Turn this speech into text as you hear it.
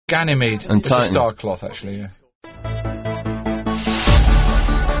Ganymede. And it's a Titan. star cloth, actually, yeah.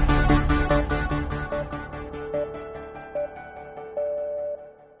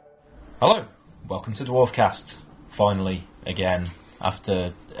 Hello, welcome to Dwarfcast. Finally, again,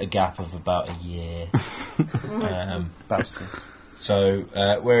 after a gap of about a year. About 6. So,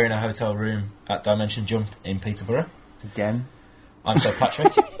 we're in a hotel room at Dimension Jump in Peterborough. Again. I'm Sir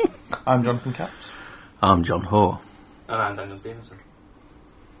Patrick. I'm Jonathan Caps. I'm John Hoare. And I'm Daniel Stevenson.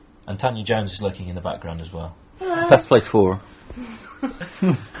 And Tanya Jones is lurking in the background as well. Best place for her.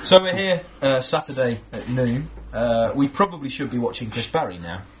 So we're here Saturday at noon. We probably should be watching Chris Barry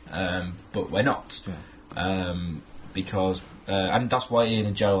now, but we're not. Because, and that's why Ian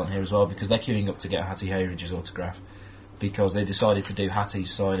and Joe aren't here as well, because they're queuing up to get Hattie Hayridge's autograph, because they decided to do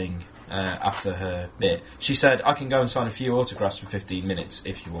Hattie's signing after her bit. She said, I can go and sign a few autographs for 15 minutes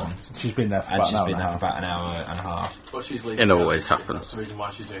if you want. She's been there for And about she's an hour been and a there for half. about an hour and a half. But she's leaving. It now. always happens. That's the reason why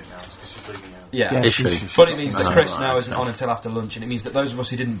she's doing it now, is because she's leaving out. Yeah. Is she? But it means that Oh, Chris right, now isn't okay. on until after lunch, and it means that those of us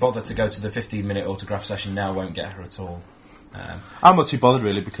who didn't bother to go to the 15-minute autograph session now won't get her at all. I'm not too bothered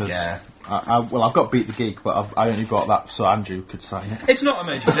really because Yeah. I've got Beat the Geek, but I only got that so Andrew could sign it. It's not a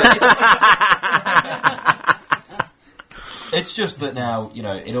major deal. It's just that now, you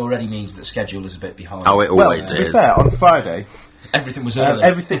know, it already means that the schedule is a bit behind. Oh, it Well, always to be is. fair, on Friday, Everything was early.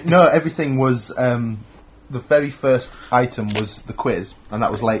 everything was the very first item was the quiz, and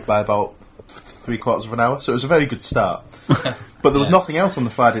that was late by about 3/4 of an hour. So it was a very good start. But there was Yeah. nothing else on the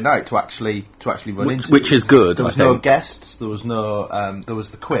Friday night to actually run into. Which is good, There I was no think. guests. There was no. There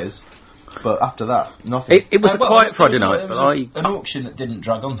was the quiz, but after that, nothing. It was a Well, quiet Friday there was night, but an auction that didn't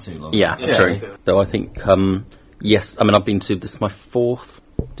drag on too long. Yeah, Yeah. true. Though I think, yes, I mean, I've been to, this is my 4th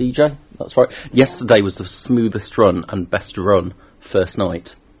DJ, that's right. Yesterday was the smoothest run and best run first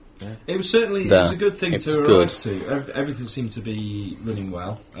night. It was certainly There. it was a good thing It to was arrive good. to. Everything seemed to be running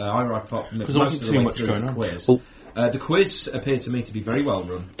well. I arrived Because most there of wasn't the too way much through going the on. quiz. Well- The quiz appeared to me to be very well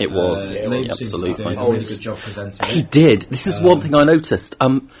run. It was, Liam seemed to be absolutely. doing a really good job presenting He it. did. This is one thing I noticed.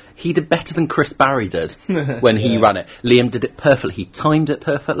 He did better than Chris Barry did when he ran it. Liam did it perfectly. He timed it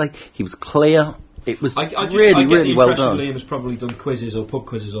perfectly. He was clear. It was I get really the well impression done. Liam has probably done quizzes or pub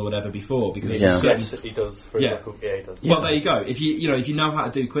quizzes or whatever before, because Yeah. he's Yes, he does. For Yeah. Liverpool. Yeah, he does. Well, there you go. If you know how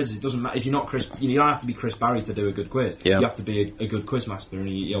to do quizzes, it doesn't matter. If you're not Chris, you don't have to be Chris Barry to do a good quiz. Yeah. You have to be a good quiz master, and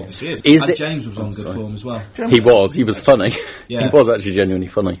he obviously is. Is and it- James was on good sorry. form as well. He was funny. Yeah. He was actually genuinely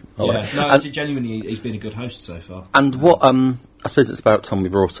funny. I Yeah, like it. no, and, genuinely, he's been a good host so far. and what, I suppose it's about time we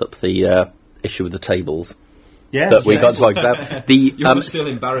brought up the issue with the tables Yeah, that we got yes. to talk about. The, You must feel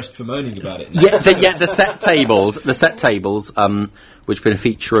embarrassed for moaning about it now. the set tables, which have been a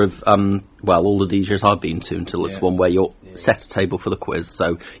feature of, all the DJs I've been to until it's Yeah. one where you're set a table for the quiz,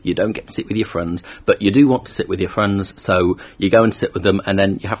 so you don't get to sit with your friends, but you do want to sit with your friends, so you go and sit with them, and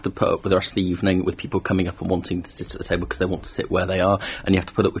then you have to put up with the rest of the evening with people coming up and wanting to sit at the table because they want to sit where they are, and you have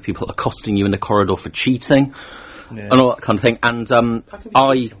to put up with people accosting you in the corridor for cheating, and all that kind of thing, and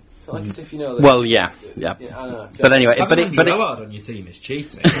It's like as if you know that. well, yeah. I know. But anyway, Having Andrew Ellard on your team is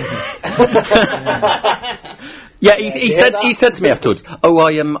cheating. Yeah, he said to me afterwards, "Oh,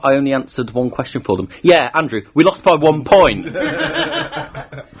 I only answered one question for them." Yeah, Andrew, we lost by 1 point.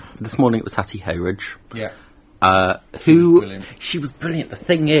 This morning it was Hattie Hayridge. Yeah. Who Brilliant. she was brilliant. The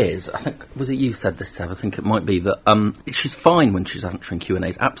thing is, I think was it you said this, Seb? I think it might be that she's fine when she's answering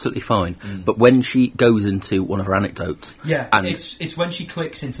Q&As, absolutely fine. But when she goes into one of her anecdotes, Yeah, and it's when she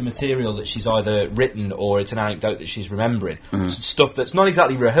clicks into material that she's either written or it's an anecdote that she's remembering. Stuff that's not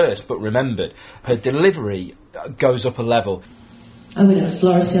exactly rehearsed but remembered. Her delivery goes up a level. I went to a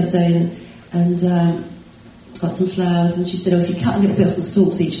florist the other day and got some flowers, and she said, "Oh, if you cut a little bit off the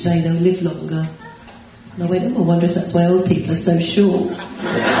stalks each day, they'll live longer." And I went, "Oh, I wonder if that's why old people are so short."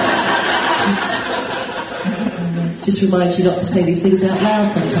 Just reminds you not to say these things out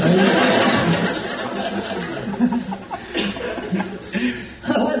loud sometimes.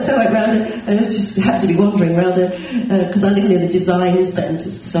 Once I went round, I just had to be wandering round, because I live near the design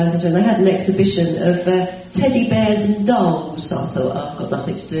centre, and they had an exhibition of teddy bears and dolls. So I thought, I've got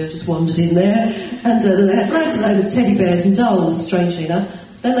nothing to do, I just wandered in there. And then they had loads and loads of teddy bears and dolls, strangely enough.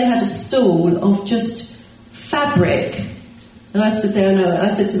 Then they had a stall of just fabric. And I stood there and I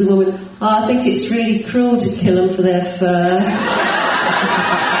said to the woman, "I think it's really cruel to kill them for their fur."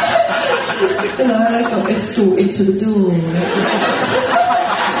 And I got escorted to the door.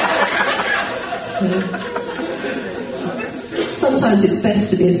 So, sometimes it's best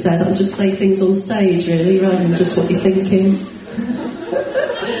to be a stand-up and just say things on stage, really, rather than just what you're thinking.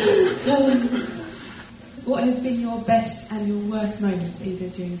 What have been your best and your worst moments, either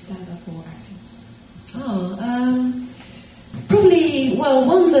during stand-up or acting? Probably, well,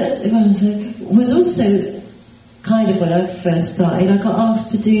 one that was also kind of when I first started, I got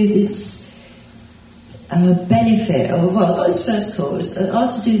asked to do this benefit, I got this first call, I was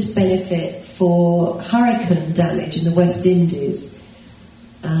asked to do this benefit for hurricane damage in the West Indies.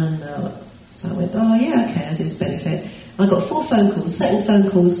 And so I went, oh yeah, okay, I'll do this benefit. I got 4 phone calls. Second phone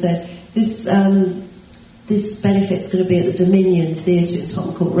call said, this benefit's going to be at the Dominion Theatre in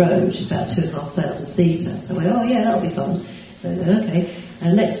Tottenham Court Road, which is about 2,500 seater. So I went, oh yeah, that'll be fun. So I went, okay.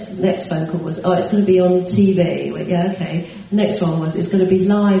 And next phone call was, oh, it's going to be on TV. I went, yeah, okay. The next one was, it's going to be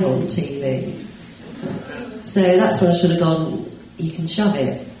live on TV. So that's when I should have gone, you can shove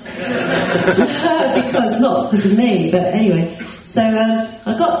it. Because, not because of me, but anyway. So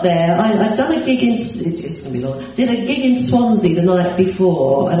I got there, I'd done a gig did a gig in Swansea the night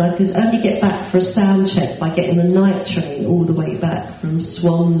before, and I could only get back for a sound check by getting the night train all the way back from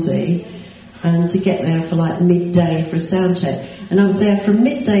Swansea, and to get there for like midday for a sound check. And I was there from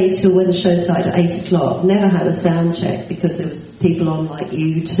midday till when the show started at 8 o'clock, never had a sound check because there was people on like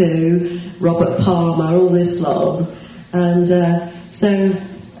U2, Robert Palmer, all this lot. And so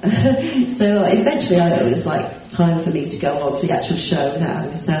eventually it was like time for me to go on for the actual show without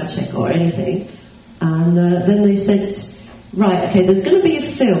having a sound check or anything. And then they said, right, okay, there's going to be a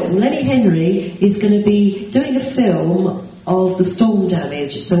film. Lenny Henry is going to be doing a film of the storm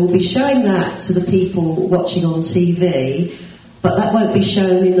damage, so we'll be showing that to the people watching on TV, but that won't be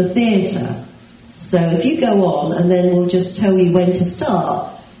shown in the theatre. So if you go on, and then we'll just tell you when to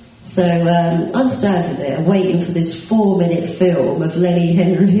start. So I'm standing there waiting for this 4-minute film of Lenny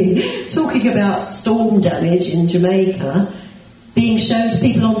Henry talking about storm damage in Jamaica being shown to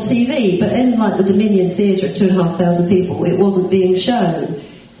people on TV, but in like the Dominion Theatre at 2,500 people, it wasn't being shown.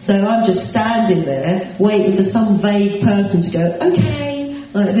 So I'm just standing there waiting for some vague person to go, okay,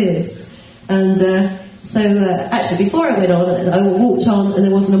 like this. And actually before I went on, I walked on and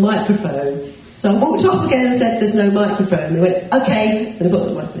there wasn't a microphone. So I walked off again and said, there's no microphone. And they went, okay. And they put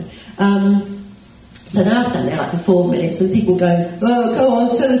the microphone. So now I stand there like for 4 minutes and people go, oh, come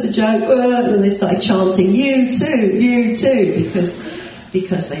on, tell us a joke. And they started chanting, you too,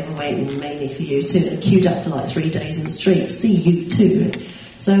 because they were waiting mainly for you too. And queued up for like 3 days in the street to see you too.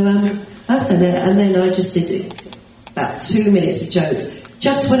 So I stand there and then I just did about 2 minutes of jokes.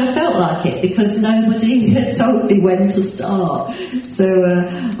 Just when I felt like it, because nobody had told me when to start. So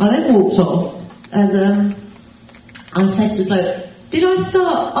I then walked off. And I said to the bloke, did I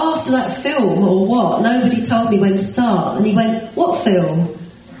start after that film or what? Nobody told me when to start. And he went, what film?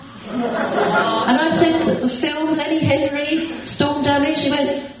 And I said, that the film, Lenny Henry, Storm Damage. He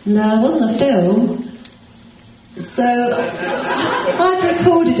went, no, it wasn't a film. So I'd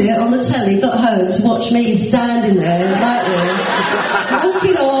recorded it on the telly, got home to watch me standing there like this,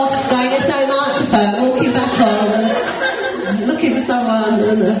 walking off, going, there's no microphone, walking back on, and looking for someone,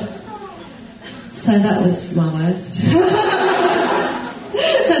 and so that was my worst.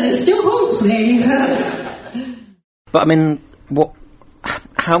 And it still haunts me. But I mean,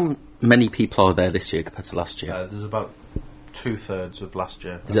 how many people are there this year compared to last year? There's about 2/3 of last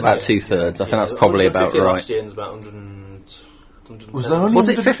year. Is it about 2/3? I think that's probably about right. Last year and about 100. Was there only Was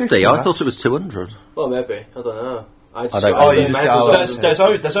it 50? I thought it was 200. Well, maybe. I don't know. There's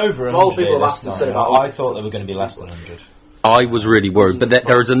over 100 All people this have time. said about I thought there were going to be less than 100. I was really worried, but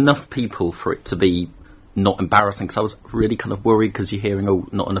there is enough people for it to be not embarrassing, because I was really kind of worried because you're hearing, oh,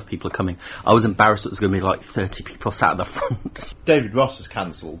 not enough people are coming. I was embarrassed it was going to be like 30 people sat at the front. David Ross has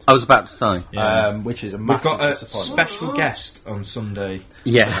cancelled. I was about to say. Which is a We've massive got a disappointment. special guest on Sunday.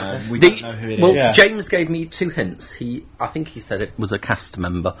 Yeah. We don't know who it is. Well, Yeah. James gave me 2 hints. I think he said it was a cast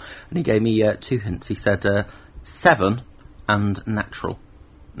member, and he gave me 2 hints. He said 7 and natural.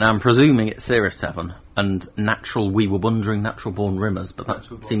 Now I'm presuming it's Series 7, and natural, we were wondering natural born rimmers, but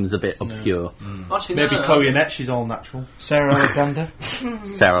that seems a bit obscure. Actually, Maybe no. Chloe Annette, she's all natural. Sarah Alexander.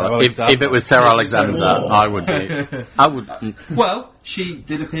 Sarah, if it was Sarah Alexander, I would be. I would. Well, she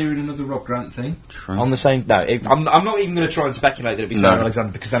did appear in another Rob Grant thing. True. On the same... No, I'm not even going to try and speculate that it'd be Sarah No.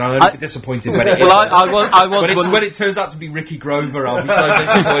 Alexander, because then I'll only be disappointed when it is. Well, I was when it turns out to be Ricky Grover, I'll be so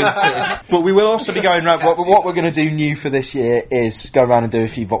disappointed. But we will also be going around. What we're going to do new for this year is go around and do a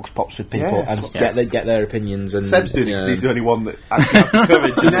few vox pops with people and get their opinions. And Seb's doing it because he's the only one that actually has the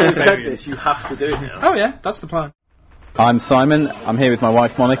courage. You never said this, you have to do it now. Oh yeah, that's the plan. I'm Simon, I'm here with my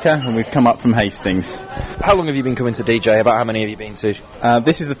wife Monica, and we've come up from Hastings. How long have you been coming to DJ? About how many have you been to?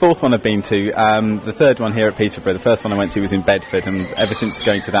 This is the 4th one I've been to, the 3rd one here at Peterborough. The first one I went to was in Bedford, and ever since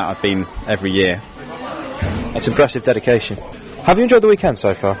going to that I've been every year. That's impressive dedication. Have you enjoyed the weekend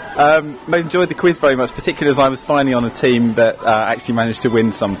so far? I enjoyed the quiz very much, particularly as I was finally on a team that actually managed to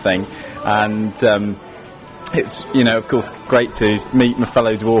win something, and it's, of course, great to meet my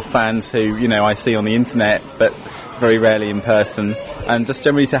fellow dwarf fans who, I see on the internet, but very rarely in person, and just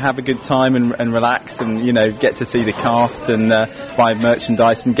generally to have a good time and relax and, get to see the cast and buy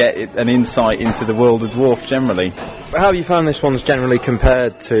merchandise and get an insight into the world of dwarf generally. How have you found this one's generally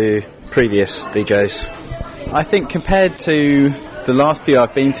compared to previous DJs? I think compared to the last few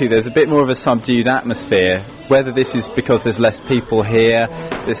I've been to, there's a bit more of a subdued atmosphere. Whether this is because there's less people here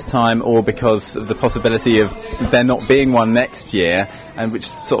this time or because of the possibility of there not being one next year, and which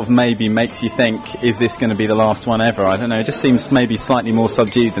sort of maybe makes you think, is this going to be the last one ever? I don't know, it just seems maybe slightly more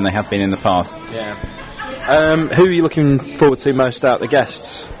subdued than they have been in the past. Yeah. Who are you looking forward to most out of the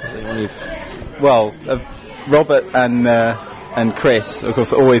guests? Well, Robert and Chris, of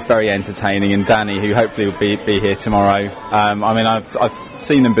course, are always very entertaining, and Danny, who hopefully will be here tomorrow. I've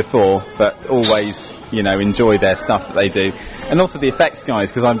seen them before, but always, enjoy their stuff that they do. And also the effects guys,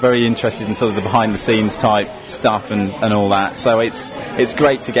 because I'm very interested in sort of the behind-the-scenes type stuff and all that. So it's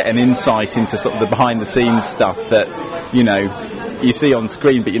great to get an insight into sort of the behind-the-scenes stuff that, you see on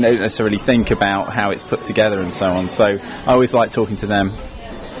screen, but you don't necessarily think about how it's put together and so on. So I always like talking to them.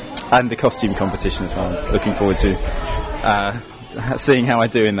 And the costume competition as well. I'm looking forward to seeing how I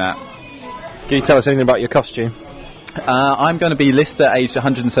do in that. Can you tell us anything about your costume? I'm going to be Lister, aged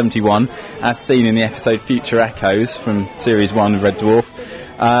 171, as seen in the episode Future Echoes from Series 1 of Red Dwarf.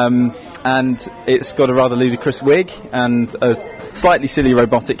 And it's got a rather ludicrous wig and a slightly silly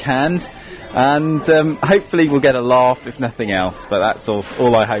robotic hand. And hopefully we'll get a laugh, if nothing else. But that's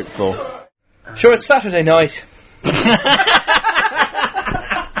all I hope for. Sure, it's Saturday night.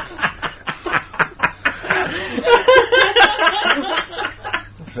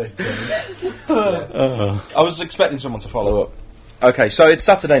 I was expecting someone to follow up. Okay, so it's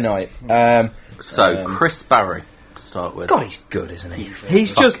Saturday night. Chris Barry to start with. God, he's good, isn't he?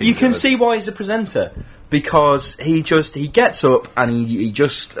 He's just, you can see why he's a presenter, because he gets up and he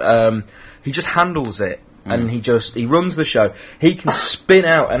just handles it. And he runs the show. He can spin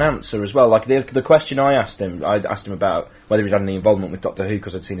out an answer as well. Like the question I asked him about whether he'd had any involvement with Doctor Who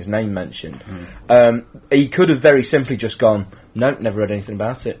because I'd seen his name mentioned. He could have very simply just gone, no, never heard anything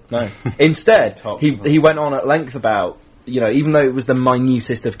about it. No. Instead, he went on at length about, even though it was the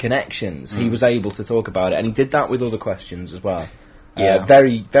minutest of connections, he was able to talk about it, and he did that with other questions as well. Yeah,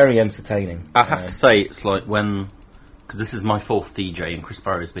 very, very entertaining. I have to say, it's like because this is my fourth DJ, and Chris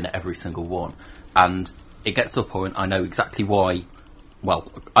Barry has been at every single one, and it gets to a point I know exactly why.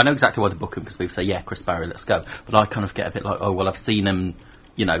 Well, I know exactly why to book him, because people say, yeah, Chris Barry, let's go. But I kind of get a bit like, oh, well, I've seen him,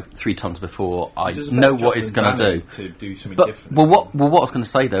 3 times before. I know what he's going to do. To do something different. Well, what I was going to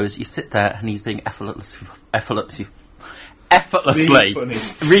say though is, you sit there and he's being effortlessly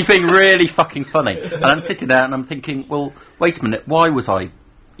being really fucking funny. And I'm sitting there and I'm thinking, well, wait a minute, why was I,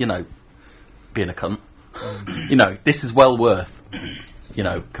 being a cunt? This is well worth.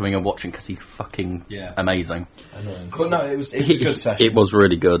 Coming and watching, because he's fucking amazing. But no, it was a good session. It was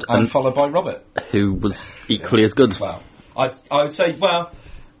really good. And followed by Robert, who was equally as good. Well, I would say,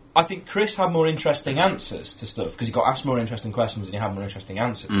 I think Chris had more interesting answers to stuff, because he got asked more interesting questions and he had more interesting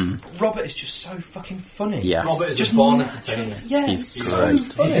answers. But Robert is just so fucking funny. Yeah. Robert is just born entertainer. Yeah, he's so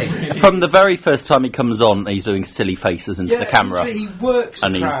funny. From the very first time he comes on, he's doing silly faces into the camera. He works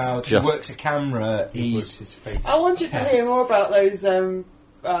and a crowd, he works a camera, his face. I wanted to hear more about those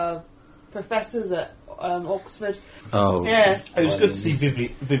professors at Oxford. Oh, yeah. It was good to see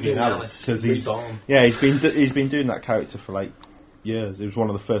Vivian Alice, because he's been doing that character for like years. It was one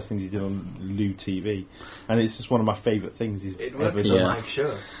of the first things he did on Lou TV, and it's just one of my favourite things he's ever done. A live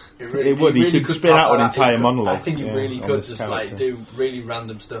show. He could spin out an entire monologue. I think he really could just like do really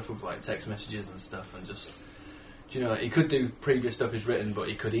random stuff with like text messages and stuff, and just he could do previous stuff he's written, but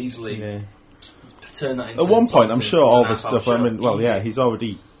he could easily turn that into. At one point, I'm sure all the stuff. He's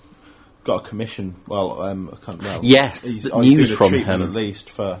already got a commission. yes, he's news from him at least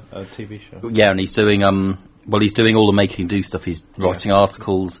for a TV show. Yeah, and he's doing he's doing all the making do stuff. He's writing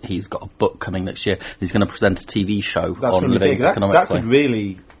articles. He's got a book coming next year. He's going to present a TV show on living economically. That could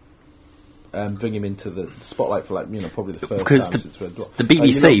really bring him into the spotlight for probably the first because time. The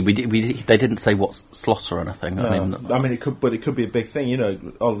BBC, they didn't say what slot or anything. No, it could be a big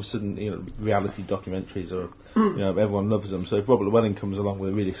thing. All of a sudden, reality documentaries are, everyone loves them. So if Robert Llewellyn comes along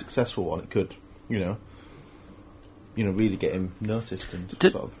with a really successful one, it could, really get him noticed and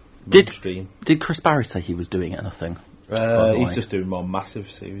sort of mainstream. Did Chris Barry say he was doing anything? He's just doing more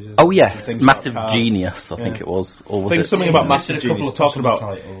massive series. Oh yes, Massive Genius, I think it was. Or was I think it something about Massive Genius. Talking about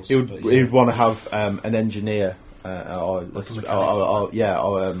titles, he would want to have an engineer or a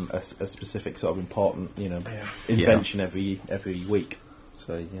specific sort of important invention every week.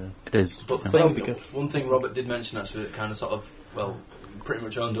 So yeah, it is. But one thing Robert did mention actually that kind of sort of, well, pretty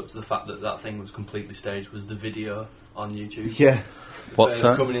much owned up to the fact that that thing was completely staged was the video on YouTube. Yeah. What's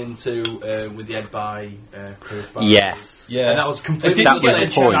that? Coming into with the Ed by Chris Barry. Yes. Yeah. And that was completely. That was the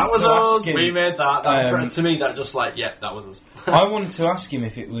point. That was us. Asking, We made that. To me, that just like, that was us. I wanted to ask him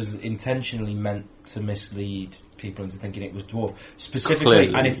if it was intentionally meant to mislead people into thinking it was Dwarf specifically,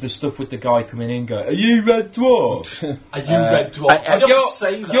 Clearly. and if the stuff with the guy coming in going, "Are you Red Dwarf? Are you Red Dwarf?" I don't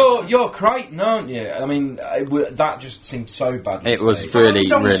say that. You're Crichton, aren't you? I mean, that just seemed so bad. It was really,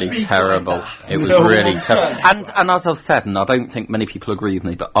 really terrible. Like it was really terrible. And as I've said, and I don't think many people agree with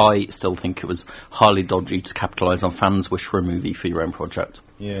me, but I still think it was highly dodgy to capitalise on fans' wish for a movie for your own project.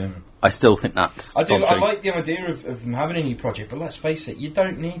 Yeah. I still think that's I do. dodgy. I like the idea of them having a new project, but let's face it, you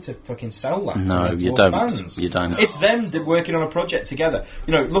don't need to fucking sell that. No, to you Dwarf don't. Fans. You don't. It's them working on a project together.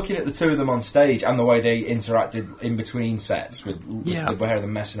 You know, looking at the two of them on stage and the way they interacted in between sets with the pair of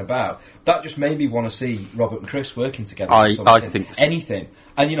them messing about. That just made me want to see Robert and Chris working together. I think so. Anything.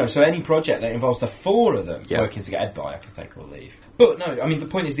 And, you know, so any project that involves the four of them working together, Ed by, I can take or leave. But no, I mean, the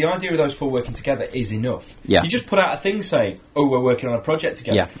point is, the idea of those four working together is enough. Yeah. You just put out a thing saying, oh, we're working on a project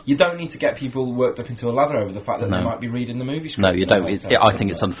together. Yeah. You don't need to get people worked up into a lather over the fact that they might be reading the movie script. No, you don't. I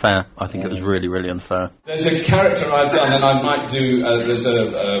think it's unfair. I think it was really, really unfair. There's a character I've done, and I might do, there's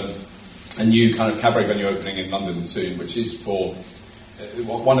a new kind of cabaret venue opening in London soon, which is for...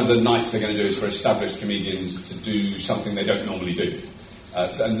 one of the nights they're going to do is for established comedians to do something they don't normally do.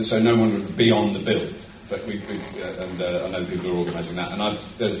 So no one would be on the bill. But I know people are organising that. And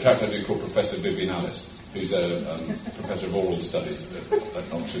there's a character I do called Professor Vivian Alice, who's a professor of oral studies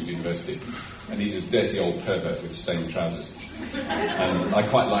at Oxford University. And he's a dirty old pervert with stained trousers. And I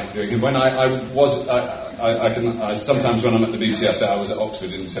quite like doing him. When I sometimes when I'm at the BBC, I say I was at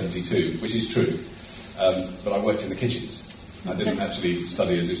Oxford in '72, which is true. But I worked in the kitchens. I didn't actually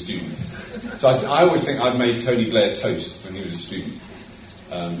study as a student. So I always think I've made Tony Blair toast when he was a student.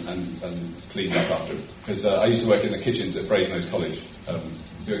 And cleaned up after him. Because I used to work in the kitchens at Brasenose College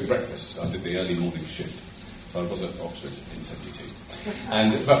doing breakfast. I did the early morning shift. So I was at Oxford in '72.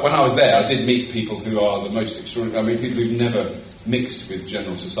 But when I was there, I did meet people who are the most extraordinary. I mean, people who've never mixed with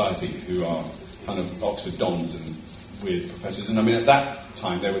general society, who are kind of Oxford dons and weird professors. And I mean, at that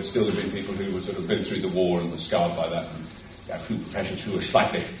time, there would still have been people who were sort of been through the war and were scarred by that. And a few professors who were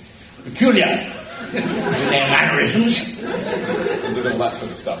slightly peculiar in their mannerisms and did all that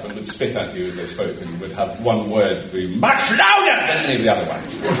sort of stuff, and would spit at you as they spoke, and would have one word be much louder than any of the other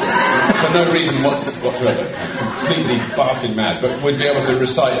ones for no reason whatsoever, completely barking mad, but would be able to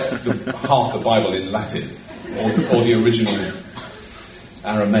recite half the Bible in Latin or the original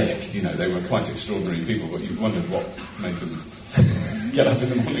Aramaic. You know, they were quite extraordinary people, but you wondered what made them get up in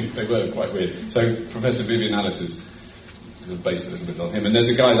the morning. They were quite weird. So Professor Vivian Alice is based a little bit on him. And there's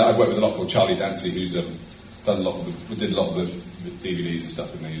a guy that I've worked with a lot called Charlie Dancy, who's did a lot of the DVDs and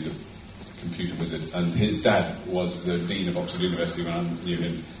stuff, and he's a computer wizard. And his dad was the dean of Oxford University when I knew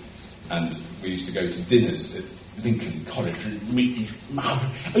him, and we used to go to dinners at Lincoln College and meet these.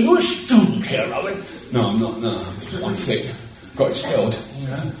 Are you a student here, Owen? No, I'm not. No, I'm thick. Got expelled.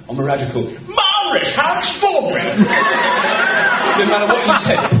 Yeah. I'm a radical. Marvellous! How extraordinary! Didn't matter what you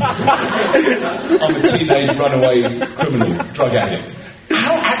said. I'm a teenage runaway criminal, drug addict.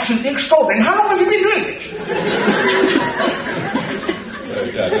 How absolutely extraordinary! How long have you been doing it? So,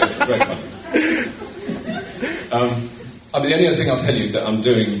 yeah, great fun. I mean, the only other thing I'll tell you that I'm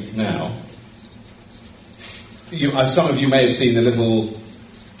doing now. Some of you may have seen the little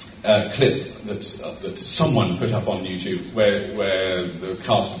clip that someone put up on YouTube where the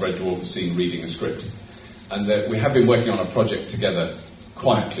cast of Red Dwarf is seen reading a script. And we have been working on a project together,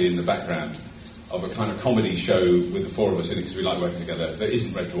 quietly in the background, of a kind of comedy show with the four of us in it, because we like working together, that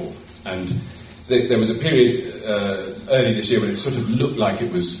isn't Red Dwarf. And there was a period early this year when it sort of looked like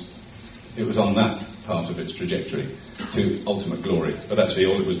it was on that part of its trajectory to ultimate glory. But actually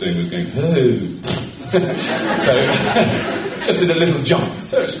all it was doing was going, oh! So, just did a little jump.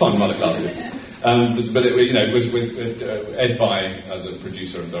 So it was fun while it lasted. But it was with Ed by as a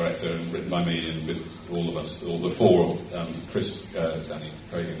producer and director, and written by me, and with all of us, all the four, Chris, Danny,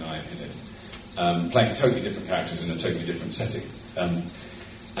 Craig and I in it, playing totally different characters in a totally different setting. The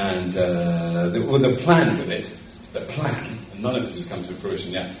plan with it, and none of this has come to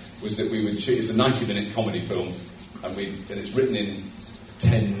fruition yet, was that we would shoot. It's a 90-minute comedy film, and it's written in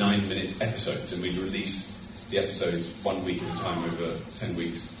 10 9-minute episodes, and we'd release the episodes 1 week at a time over 10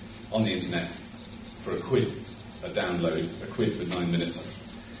 weeks on the internet for £1 a download, £1 for 9 minutes,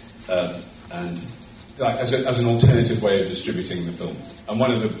 and as an alternative way of distributing the film. And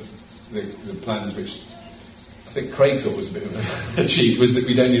one of the plans which I think Craig thought was a bit of a cheat was that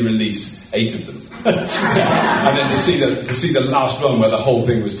we'd only release 8 of them, and then to see the last one where the whole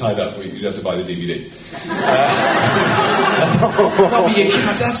thing was tied up, you'd have to buy the DVD. Robbie,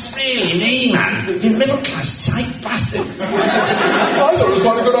 that's really mean, man. You're middle class tight bastard. I thought it was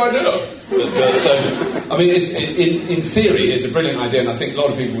quite a good idea. But, so, I mean, in theory, it's a brilliant idea, and I think a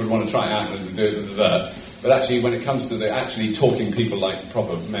lot of people would want to try it out and do it. But actually, when it comes to actually talking people like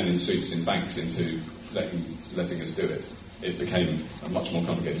proper men in suits in banks into letting us do it, it became much more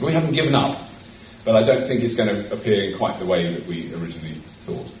complicated. We haven't given up, but I don't think it's going to appear in quite the way that we originally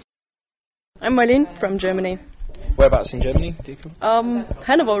thought. I'm Marlene from Germany. Whereabouts in Germany do you come?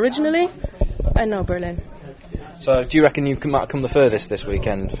 Hanover originally, and now Berlin. So, do you reckon you might come the furthest this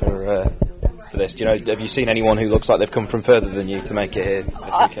weekend for this? Do you know? Have you seen anyone who looks like they've come from further than you to make it here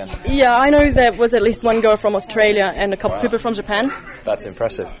this weekend? Yeah, I know there was at least one girl from Australia and a couple people from Japan. That's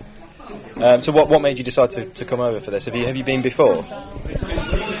impressive. So, what made you decide to come over for this? Have you been before?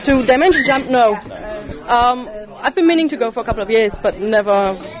 To Dimension Jump, no. I've been meaning to go for a couple of years, but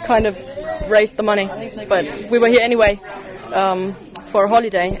never kind of raised the money. But we were here anyway for a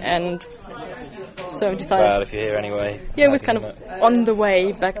holiday, and so I decided. Well, if you're here anyway. Yeah, it was kind of on the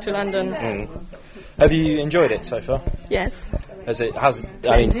way back to London. Have you enjoyed it so far? Yes. Has it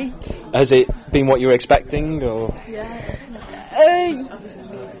been what you were expecting, or?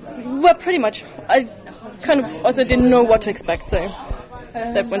 Well, pretty much. I kind of also didn't know what to expect, so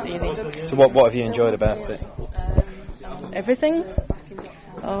that was easy. So what have you enjoyed about it? Everything.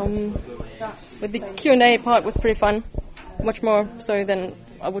 But the Q&A part was pretty fun, much more so than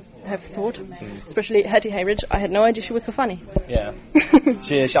I would have thought. Especially Hattie Hayridge. I had no idea she was so funny. Yeah.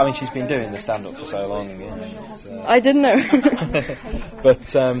 She's been doing the stand-up for so long. Yeah, I didn't know. But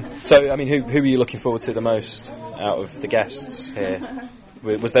so I mean, who are you looking forward to the most out of the guests here?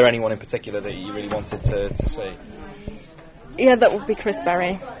 Was there anyone in particular that you really wanted to see? Yeah, that would be Chris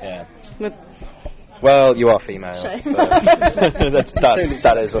Barry. Yeah. Well, you are female, so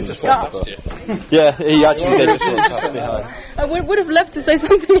that is understandable. Yeah, he actually did just walk past behind. I would have loved to say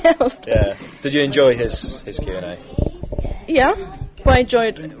something else. Yeah. Did you enjoy his Q&A? Yeah, but I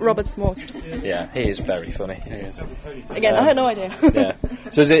enjoyed Robert's most. Yeah, he is very funny. Again, I had no idea. Yeah.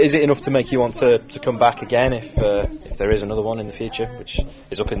 So is it enough to make you want to come back again if there is another one in the future, which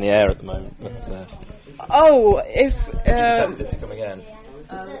is up in the air at the moment? But, if would you be tempted to come again?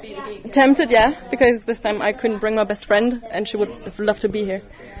 Tempted, yeah, because this time I couldn't bring my best friend, and she would have loved to be here.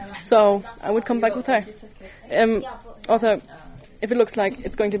 So I would come back with her. Also, if it looks like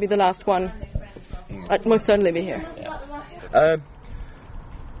it's going to be the last one, I'd most certainly be here. Yeah.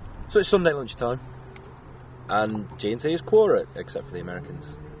 So it's Sunday lunchtime, and G&T is quiet, except for the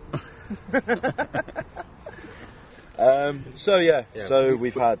Americans. So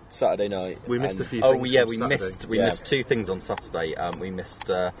we've had Saturday night. We missed a few things. We missed 2 things on Saturday. We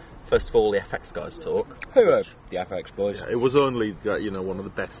missed first of all the FX guys talk. Who are the FX boys? Yeah, it was only one of the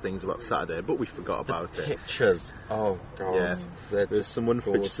best things about Saturday, but we forgot about it. Pictures. Oh god. Yeah. There's some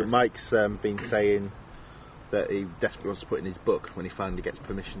wonderful pictures. So Mike's been saying that he desperately wants to put in his book when he finally gets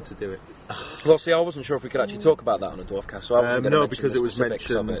permission to do it. Well, see, I wasn't sure if we could actually talk about that on a Dwarfcast. So no, because it was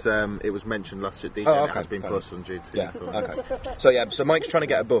mentioned. It was mentioned last year. DJ has been posted on GT. Yeah. Okay. So Mike's trying to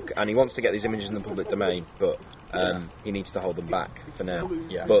get a book, and he wants to get these images in the public domain, but he needs to hold them back for now.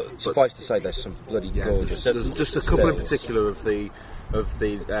 Yeah. But suffice to say, there's some bloody gorgeous. There's just a couple in particular of the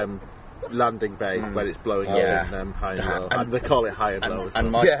landing bay where it's blowing up in high and low. And they call it high and low as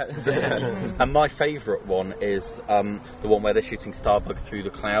well. And my favourite one is the one where they're shooting Starbug through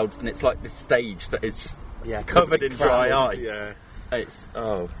the clouds, and it's like this stage that is just covered in dry ice. Yeah.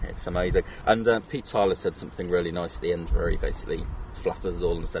 It's amazing. And Pete Tyler said something really nice at the end where he basically flatters us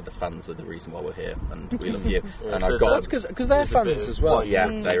all and said the fans are the reason why we're here and we love you. And I've got because they're fans as well. Yeah,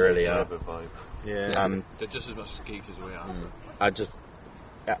 they really are. Yeah. They're just as much geeks as we are. So.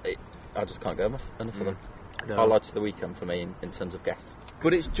 I just can't go enough of them. No. Highlights of the weekend for me in terms of guests.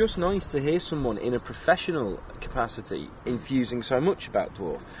 But it's just nice to hear someone in a professional capacity infusing so much about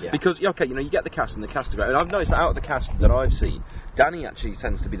Dwarf. Yeah. Because, you get the cast and the cast are great. And I've noticed that out of the cast that I've seen, Danny actually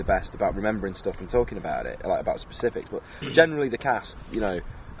tends to be the best about remembering stuff and talking about it, like about specifics. But generally the cast, you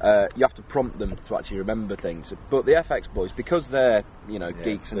have to prompt them to actually remember things. But the FX boys, because they're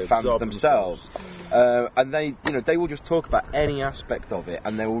geeks and fans themselves, and they will just talk about any aspect of it,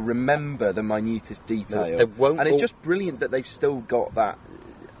 and they will remember the minutest detail. It's just brilliant that they've still got that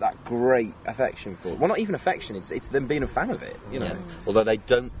great affection for it. Well, not even affection; it's them being a fan of it. Yeah. Although they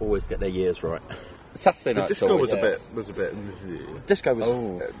don't always get their years right. Saturday The night disco always was a bit. Disco was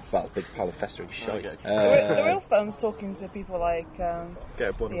well, big pile of festering shite. The real film's talking to people like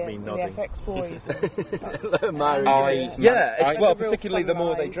Get one of me the nodding. FX boys. Particularly the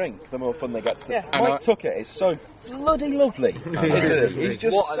more they drink, the more fun they get to. Yeah. Mike Tucker is so bloody lovely. He's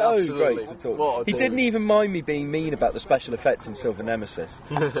just so great to talk. He didn't even mind me being mean about the special effects in Silver Nemesis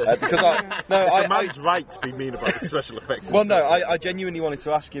because a man's right to be mean about the special effects. Well, no, I genuinely wanted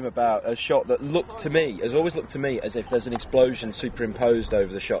to ask him about a shot that has always looked to me as if there's an explosion superimposed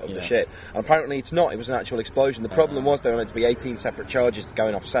over the shot of the ship. And apparently it's not. It was an actual explosion. The problem was there were meant to be 18 separate charges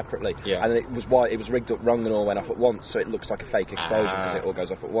going off separately, and it was rigged up wrong and all went off at once, so it looks like a fake explosion because it all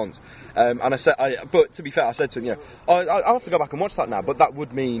goes off at once. And I said, but to be fair, I said to him, I'll have to go back and watch that now, but that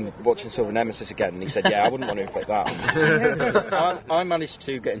would mean watching Silver Nemesis again. And he said, I wouldn't want to inflict that. I managed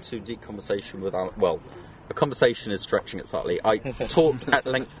to get into a deep conversation with Alan. Well, a conversation is stretching it slightly. I talked at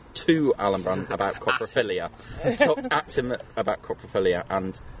length to Alan Brand about coprophilia. Talked at him about coprophilia,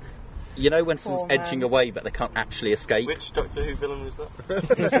 and you know when someone's edging away but they can't actually escape. Which Doctor Who villain was that?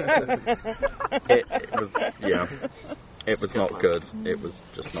 It was not good. It was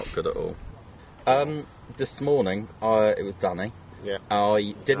just not good at all. This morning, it was Danny. Yeah.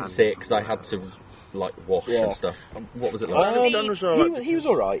 I didn't see it because I had to wash and stuff. What was it like? He was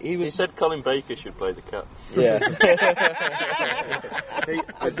alright. He said Colin Baker should play the cat. Yeah.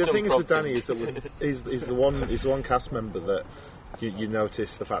 The thing is with Danny is that he's the one cast member that you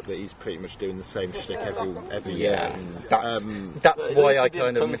notice the fact that he's pretty much doing the same shtick every year. That's why I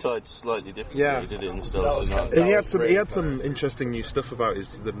kind of tongue-tied slightly differently. He did it in the Stars Tonight. And he had some interesting new stuff about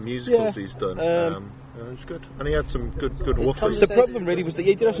the musicals he's done. It was good, and he had some good woofers. The problem really was that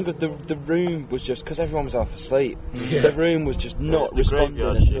he did have some good. The room was just because everyone was half asleep. The room was just not responding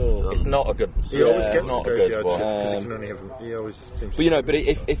at all. It's not a good. He always gets not the a good one. one. He can only have. He always seems. But but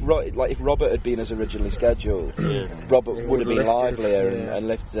if Robert had been as originally scheduled, Robert would have been livelier and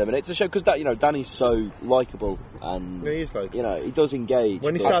lifted him. And it's a show because Danny's so likeable and he's like he does engage.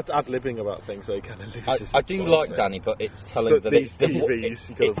 When he starts ad-libbing about things, so he kind of loses. I do like Danny, but it's telling that it's the one.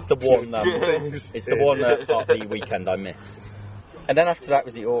 It's the one part of the weekend I missed. And then after that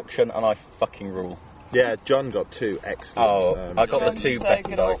was the auction, and I fucking rule. Yeah, John got 2 excellent. I got the 2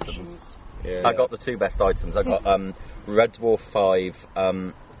 best items. Yeah. I got the 2 best items. I got Red Dwarf 5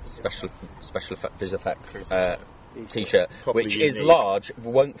 special vis effects T-shirt, which is large,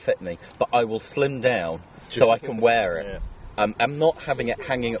 won't fit me, but I will slim down so I can wear it. Yeah. I'm not having it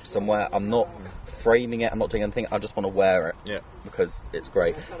hanging up somewhere. I'm not framing it. I'm not doing anything. I just want to wear it because it's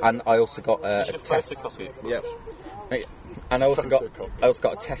great. And I also got a test. And I also got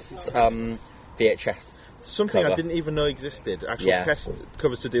a test VHS. Something cover. I didn't even know existed. Actual test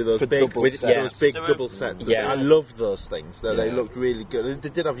covers to do those For big double double sets. Yeah. I love those things. They looked really good. They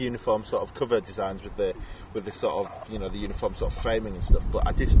did have uniform sort of cover designs with the sort of the uniform sort of framing and stuff. But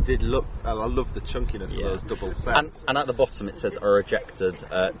I did look. I love the chunkiness of those double sets. And at the bottom it says I rejected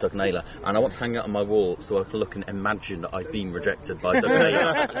Doug Naylor, and I want to hang it on my wall so I can look and imagine that I've been rejected by Doug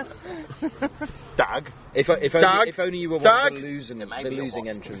Naylor. Dag. If only you were one of the losing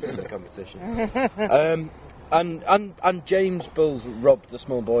entrants in the competition. And James Bulls robbed the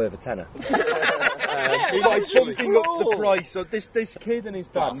small boy of a tenner. By jumping up the price. So this kid and his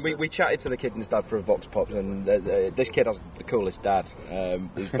dad, we chatted to the kid and his dad for a Vox Pop, and this kid has the coolest dad.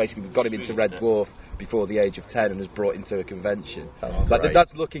 Who's basically got him into Red Dwarf before the age of 10 and has brought him to a convention. Like the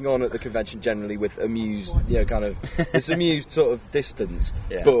dad's looking on at the convention generally with amused, kind of this amused sort of distance,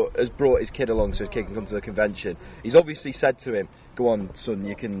 but has brought his kid along so his kid can come to the convention. He's obviously said to him, "Go on, son,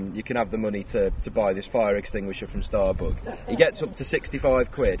 you can have the money to buy this fire extinguisher from Starbug." He gets up to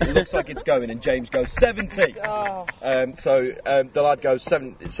 65 quid. It looks like it's going, and James goes 70. So the lad goes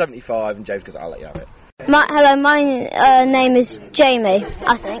 75, and James goes, "I'll let you have it." Hello, my name is Jamie,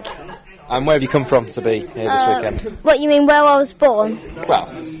 I think. And where have you come from to be here this weekend? What, you mean where I was born? Well,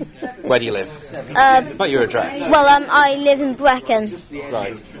 where do you live? Not your address. Well, I live in Brecon.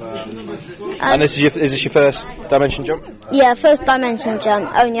 Right. And is this your first dimension jump? Yeah, first dimension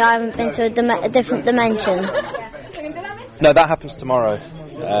jump, only I haven't been to a different dimension. No, that happens tomorrow.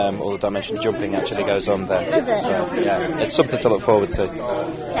 All the dimension jumping actually goes on there. Does it? So, yeah, it's something to look forward to.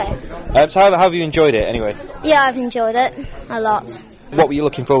 Okay. So how have you enjoyed it anyway? Yeah, I've enjoyed it a lot. What were you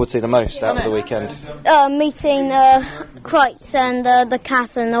looking forward to the most out of the weekend? Meeting Kreitz and the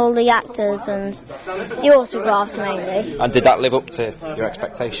cat and all the actors and the autographs mainly. And did that live up to your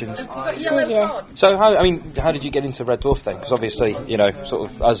expectations? Yeah. So how did you get into Red Dwarf then? Because obviously, sort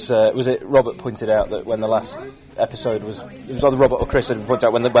of as was it Robert pointed out that when the last episode was, it was either Robert or Chris had pointed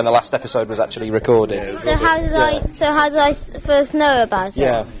out when the last episode was actually recorded. So how did I first know about it?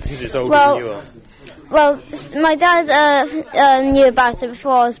 Yeah, because it's older than you are. Well, my dad knew about it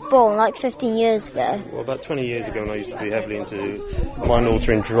before I was born, like 15 years ago. Well, about 20 years ago, when I used to be heavily into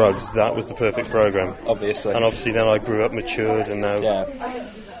mind-altering drugs, that was the perfect program. Obviously. And obviously then I grew up, matured, and now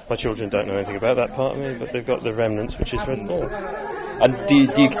my children don't know anything about that part of me, but they've got the remnants, which is Red Dwarf. And do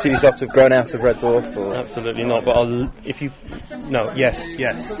you consider yourself to have grown out of Red Dwarf? Or? Absolutely not, but yes.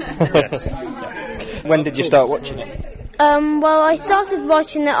 When did you start watching it? Well, I started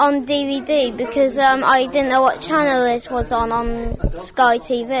watching it on DVD because I didn't know what channel it was on Sky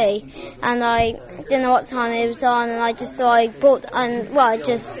TV, and I didn't know what time it was on, and I just thought I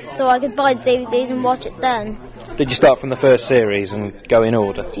just thought I could buy DVDs and watch it then. Did you start from the first series and go in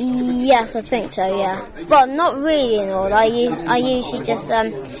order? Yes, I think so, yeah. Well, not really in order. I usually just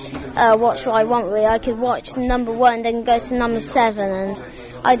watch what I want, really. I could watch number 1, then go to number 7, and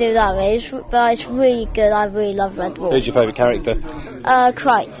I do that, really. But it's really good. I really love Red Dwarf. Who's your favourite character?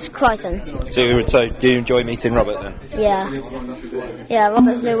 Crichton. So do you enjoy meeting Robert, then? Yeah,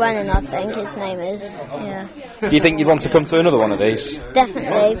 Robert Llewellyn, I think his name is. Yeah. Do you think you'd want to come to another one of these?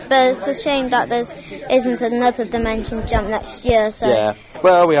 Definitely, but it's a shame that there isn't another Dimension Jump next year. So. Yeah.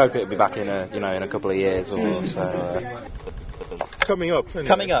 Well, we hope it'll be back in a couple of years or so. Coming up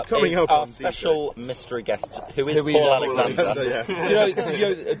our special mystery guest, who is Paul Alexander. Did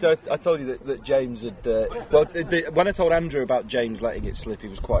you know, I told you that James had... when I told Andrew about James letting it slip, he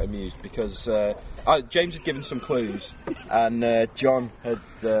was quite amused because James had given some clues, and John had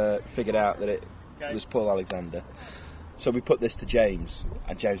figured out that it was Paul Alexander. So we put this to James,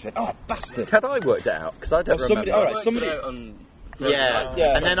 and James went, "Oh, bastard!" Had I worked it out? Because I don't remember. All right, somebody.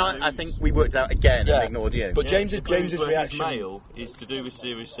 Yeah, and then I think we worked out again and ignored you. But James's reaction mail is to do with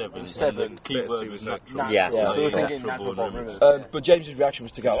Series 7. The keyword was natural. Yeah. So we're thinking natural bomb. But James's reaction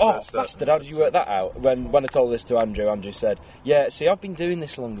was to go, "Oh, bastard! How did you work that out?" When I told this to Andrew said, "Yeah, see, I've been doing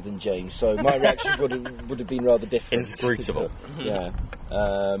this longer than James, so my reaction would have been rather different." Inscrutable. Yeah.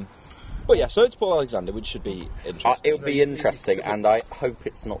 But yeah, so it's Paul Alexander, which should be interesting. It'll be interesting, and I hope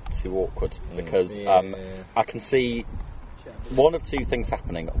it's not too awkward because I can see one of two things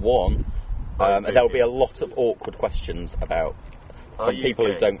happening. One, there will be a lot of awkward questions from people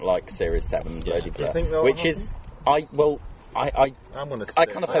who don't like Series 7 Ready Player, which is I kind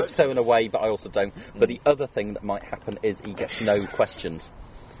of hope so in a way, but I also don't. But the other thing that might happen is he gets no questions.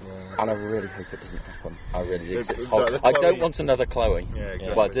 And I really hope it doesn't happen. I really do. It's hard. I don't want another Chloe. Yeah,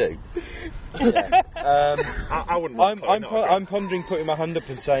 exactly. Well, I do. I wouldn't. I'm pondering putting my hand up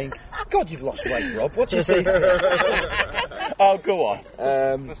and saying, "God, you've lost weight, Rob. What do you see?" Oh, go on.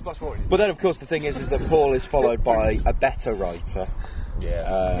 But then, of course, the thing is that Paul is followed by a better writer.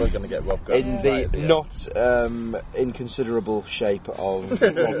 Yeah, we're going to get Rob Grant. In the not inconsiderable shape of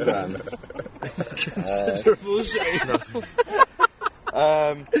Rob Grant. Considerable shape.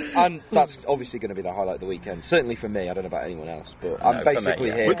 And that's obviously going to be the highlight of the weekend. Certainly for me. I don't know about anyone else, but I'm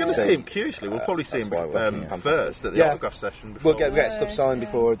basically here. We're going to see him. Curiously, we'll probably see him first at the autograph session. We'll get stuff signed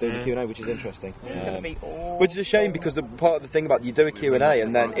before doing the Q&A, which is interesting. Which is a shame because part of the thing about you do a Q&A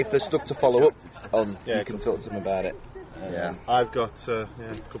and then if there's stuff to follow up on, you can talk to them about it. I've got a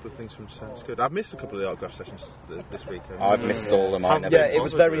couple of things from Sounds Good. I've missed a couple of the autograph sessions this weekend. I've missed all of mine. It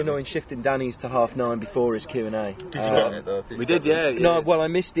was very annoying shifting Danny's to 9:30 before his Q&A. Did you get it though? We did, yeah. No, well, I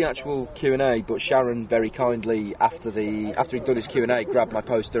missed the actual Q&A, but Sharon very kindly, after he'd done his Q&A, grabbed my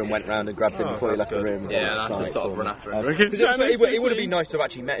poster and went round and grabbed him before he left the room. Yeah, that's sort of run after him. It would have been nice to have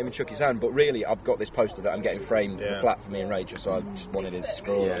actually met him and shook his hand, but really, I've got this poster that I'm getting framed for the flat for me and Rachel, so I just wanted his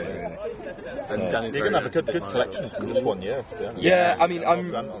scroll. And Danny's going to have a good collection from just 1 year, to be honest. Yeah, I mean,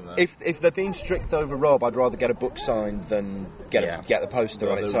 if they're being strict over Rob, I'd rather get a book signed than get the poster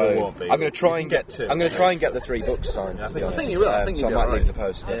on it. So I'm going to try and get the 3 books signed. To be honest. I think you will. I think so. I might leave the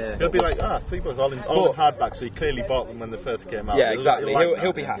poster. He'll be like, 3 books all in hardback. So he clearly bought them when they first came out. Yeah, exactly.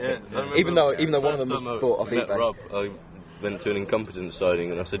 He'll be happy. Yeah, even though one of them was bought off eBay. Rob, I went to an incompetence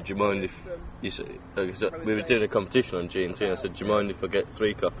signing and I said, "Do you mind if we were doing a competition on G&T, and I said, "Do you mind if I get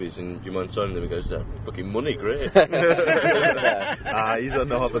 3 copies and do you mind signing them?" He goes, "Fucking money, great." He's a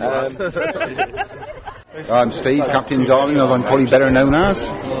knob and I'm Steve, Captain Darling, as I'm probably better known as.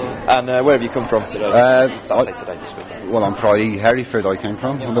 And where have you come from today? Well, on Friday, Hereford I came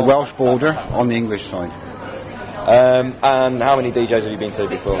from, on the Welsh border, on the English side. And how many DJs have you been to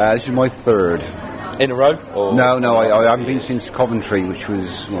before? This is my 3rd. In a row? Or No, I haven't been since Coventry, which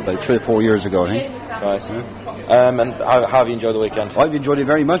was about 3 or 4 years ago, I think. Right. Yeah. And how have you enjoyed the weekend? I've enjoyed it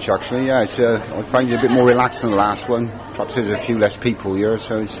very much, actually. Yeah, I find it a bit more relaxed than the last one. Perhaps there's a few less people here,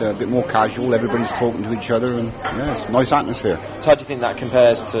 so it's a bit more casual. Everybody's talking to each other, and yeah, it's a nice atmosphere. So how do you think that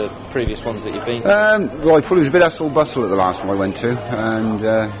compares to previous ones that you've been to? Well, I thought it was a bit hustle bustle at the last one I went to, and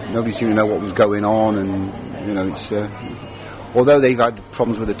nobody seemed to know what was going on, and you know, it's. Although they've had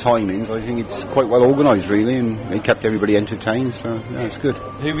problems with the timings, I think it's quite well organised, really, and they kept everybody entertained, so yeah, it's good.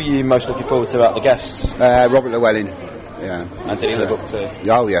 Who were you most looking forward to out the guests? Robert Llewellyn. Yeah. And did he live up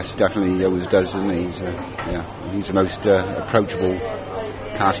to? Oh yes, definitely. He always does, doesn't he? He's the most approachable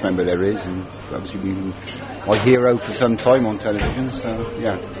cast member there is, and obviously been my hero for some time on television. So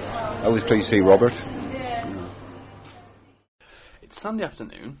yeah, I was pleased to see Robert. It's Sunday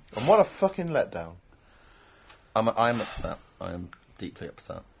afternoon, and what a fucking letdown! I'm upset. I am deeply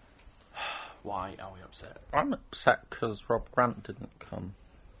upset. Why are we upset? I'm upset because Rob Grant didn't come.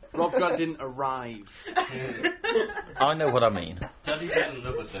 Rob Grant didn't arrive. I know what I mean. Daddy doesn't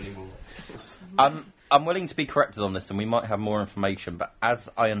love us anymore. I'm willing to be corrected on this, and we might have more information, but as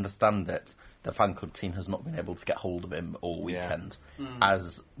I understand it, the fan club team has not been able to get hold of him all weekend,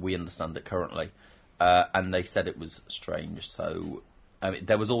 as we understand it currently. And they said it was strange, so...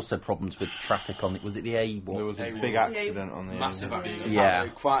 there was also problems with traffic on... Was it the A1? There was a big accident on the Massive accident. Yeah.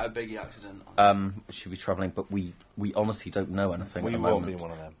 Quite a big accident. Should be travelling, but we honestly don't know anything at the moment. We will be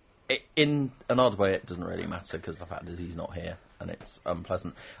one of them. In an odd way, it doesn't really matter, because the fact is he's not here, and it's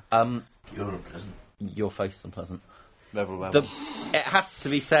unpleasant. You're unpleasant. Your face unpleasant. Level. It has to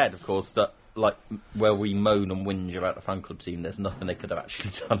be said, of course, that like where we moan and whinge about the fan club team, there's nothing they could have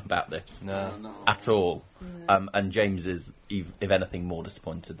actually done about this. No. At all. And James is, if anything, more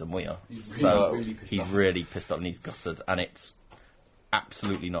disappointed than we are. He's really pissed off and he's gutted, and it's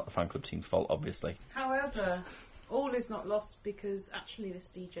absolutely not the fan club team's fault, obviously. However, all is not lost, because actually this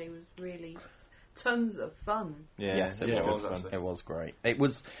DJ was really tons of fun. Yeah, yes, it was fun. It was great. It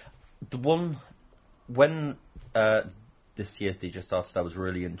was the one when this year's DJ started, I was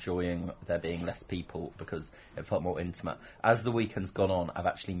really enjoying there being less people because it felt more intimate. As the weekend's gone on, I've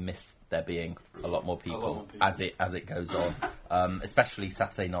actually missed there being a lot more people, as it goes on, especially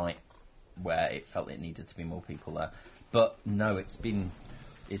Saturday night, where it felt it needed to be more people there. But no, it's been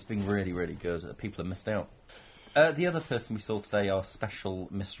really, really good. People have missed out. The other person we saw today, our special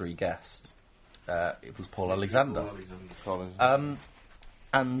mystery guest, it was Paul Alexander.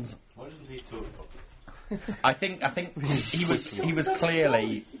 And why doesn't he talk about I think he was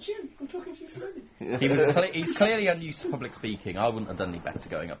clearly. I'm talking to you slowly. He's clearly unused to public speaking. I wouldn't have done any better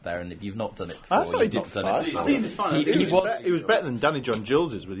going up there, and if you've not done it before, I thought you've not done it. I was fine. He was better than Danny John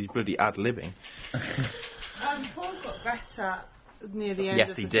Jules's with his bloody ad-libbing. Paul got better near the end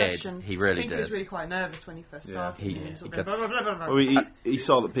yes, of the he did. session. He really did. He was really quite nervous when he first started. He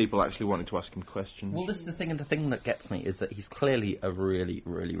saw that people actually wanted to ask him questions. Well, this is the thing, and the thing that gets me is that he's clearly a really,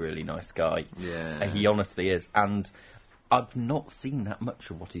 really, really nice guy. Yeah. He honestly is. And I've not seen that much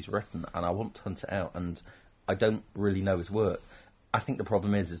of what he's written, and I want to hunt it out, and I don't really know his work. I think the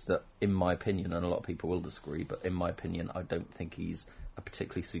problem is that, in my opinion, and a lot of people will disagree, but in my opinion, I don't think he's a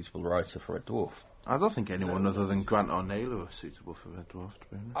particularly suitable writer for Red Dwarf. I don't think anyone other than Grant or Naylor are suitable for Red Dwarf, to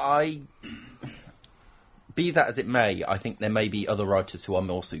be honest. Be that as it may, I think there may be other writers who are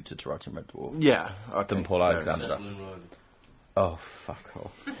more suited to writing Red Dwarf. Yeah, than Paul Alexander. Oh, fuck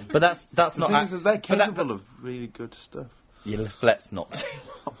off. But that's not... They're capable of really good stuff. Yeah, let's not.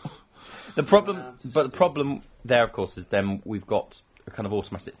 The problem there, of course, is then we've got a kind of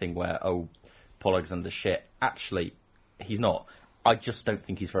automatic thing where, Paul Alexander's shit. Actually, he's not. I just don't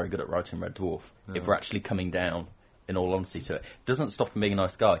think he's very good at writing Red Dwarf, if we're actually coming down, in all honesty, to it. Doesn't stop him being a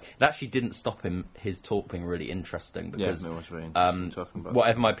nice guy. It actually didn't stop his talk being really interesting, because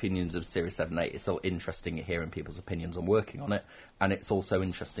whatever my opinions of Series 7 8, it's still interesting hearing people's opinions on working on it, and it's also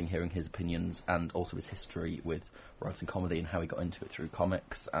interesting hearing his opinions and also his history with writing comedy and how he got into it through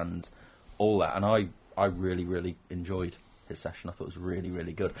comics and all that. And I really, really enjoyed his session. I thought it was really,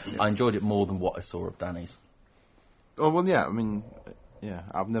 really good. Yeah. I enjoyed it more than what I saw of Danny's. Oh, well, yeah, I mean, yeah,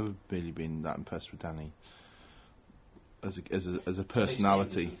 I've never really been that impressed with Danny as a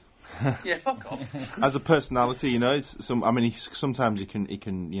personality. Yeah, fuck off. As a personality, you know, sometimes he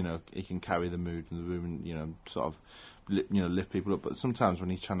can carry the mood in the room and sort of lift people up, but sometimes when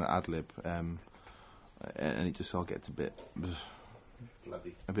he's trying to ad lib, and it just all gets a bit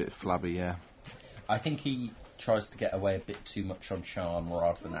flabby, yeah. I think he tries to get away a bit too much on charm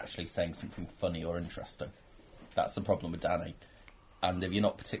rather than actually saying something funny or interesting. That's the problem with Danny. And if you're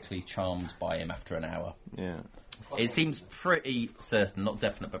not particularly charmed by him after an hour, It seems pretty certain, not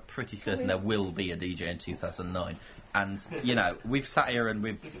definite, but pretty certain there will be a DJ in 2009. And, you know, we've sat here and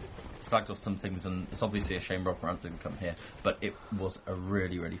we've slagged off some things, and it's obviously a shame Rob Grant didn't come here, but it was a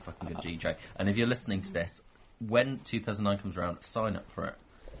really, really fucking good DJ. And if you're listening to this, when 2009 comes around, sign up for it,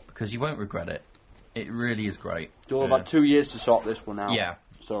 because you won't regret it. It really is great. You'll have had 2 years to sort this one out. Yeah.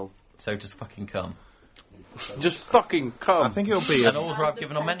 So just fucking come. Just fucking come. I think it'll be an order I've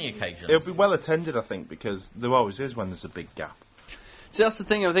given on many occasions. It'll be well attended, I think, because there always is when there's a big gap. See, that's the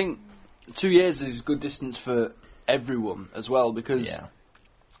thing. I think 2 years is good distance for everyone as well, because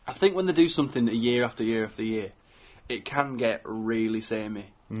I think when they do something year after year after year, it can get really samey.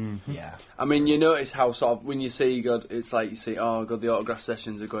 Mm-hmm. Yeah. I mean, you notice how sort of when you see God, it's like you see, oh God, the autograph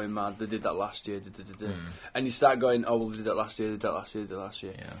sessions are going mad. They did that last year, and you start going, oh well, they did that last year, they did that last year, they did that last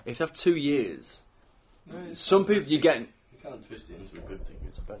year. Yeah. If you have 2 years, some people you get. You can't twist it into a good thing.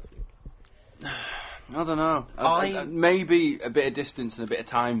 It's a bad thing. I don't know. I maybe a bit of distance and a bit of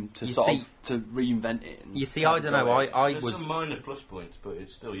time to to reinvent it. You see, I don't know. I There's was some minor plus points, but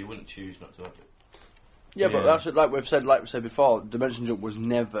it's still you wouldn't choose not to have it. Yeah, but that's what, like we said before. Dimension Jump was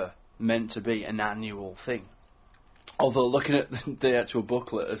never meant to be an annual thing. Although looking at the actual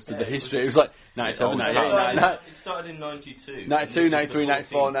booklet as to the history, it was like 97, 98, It started in 92. 92, 93,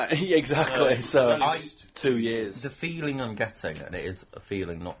 94, exactly. So 2 years. The feeling I'm getting, and it is a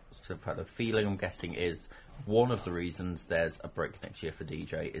feeling, not a specific fact, the feeling I'm getting is one of the reasons there's a break next year for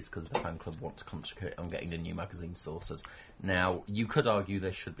DJ is because the fan club want to concentrate on getting the new magazine sorted. Now, you could argue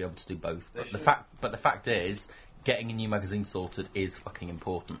they should be able to do both, but the fact is, getting a new magazine sorted is fucking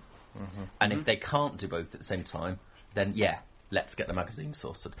important. Mm-hmm. And if they can't do both at the same time, then let's get the magazine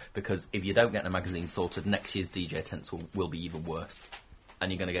sorted. Because if you don't get the magazine sorted, next year's DJ attendance will be even worse,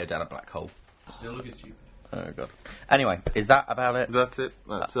 and you're going to go down a black hole. Still look stupid. Oh god. Anyway, is that about it? That's it.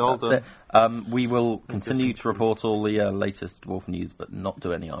 That's all done. It. We will continue to report all the latest Dwarf news, but not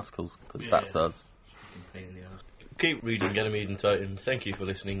do any articles, because that's us. Keep reading Ganymede and Titan. Thank you for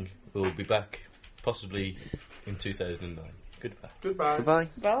listening. We'll be back, possibly in 2009. Goodbye. Goodbye.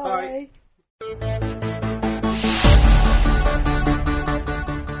 Goodbye. Bye.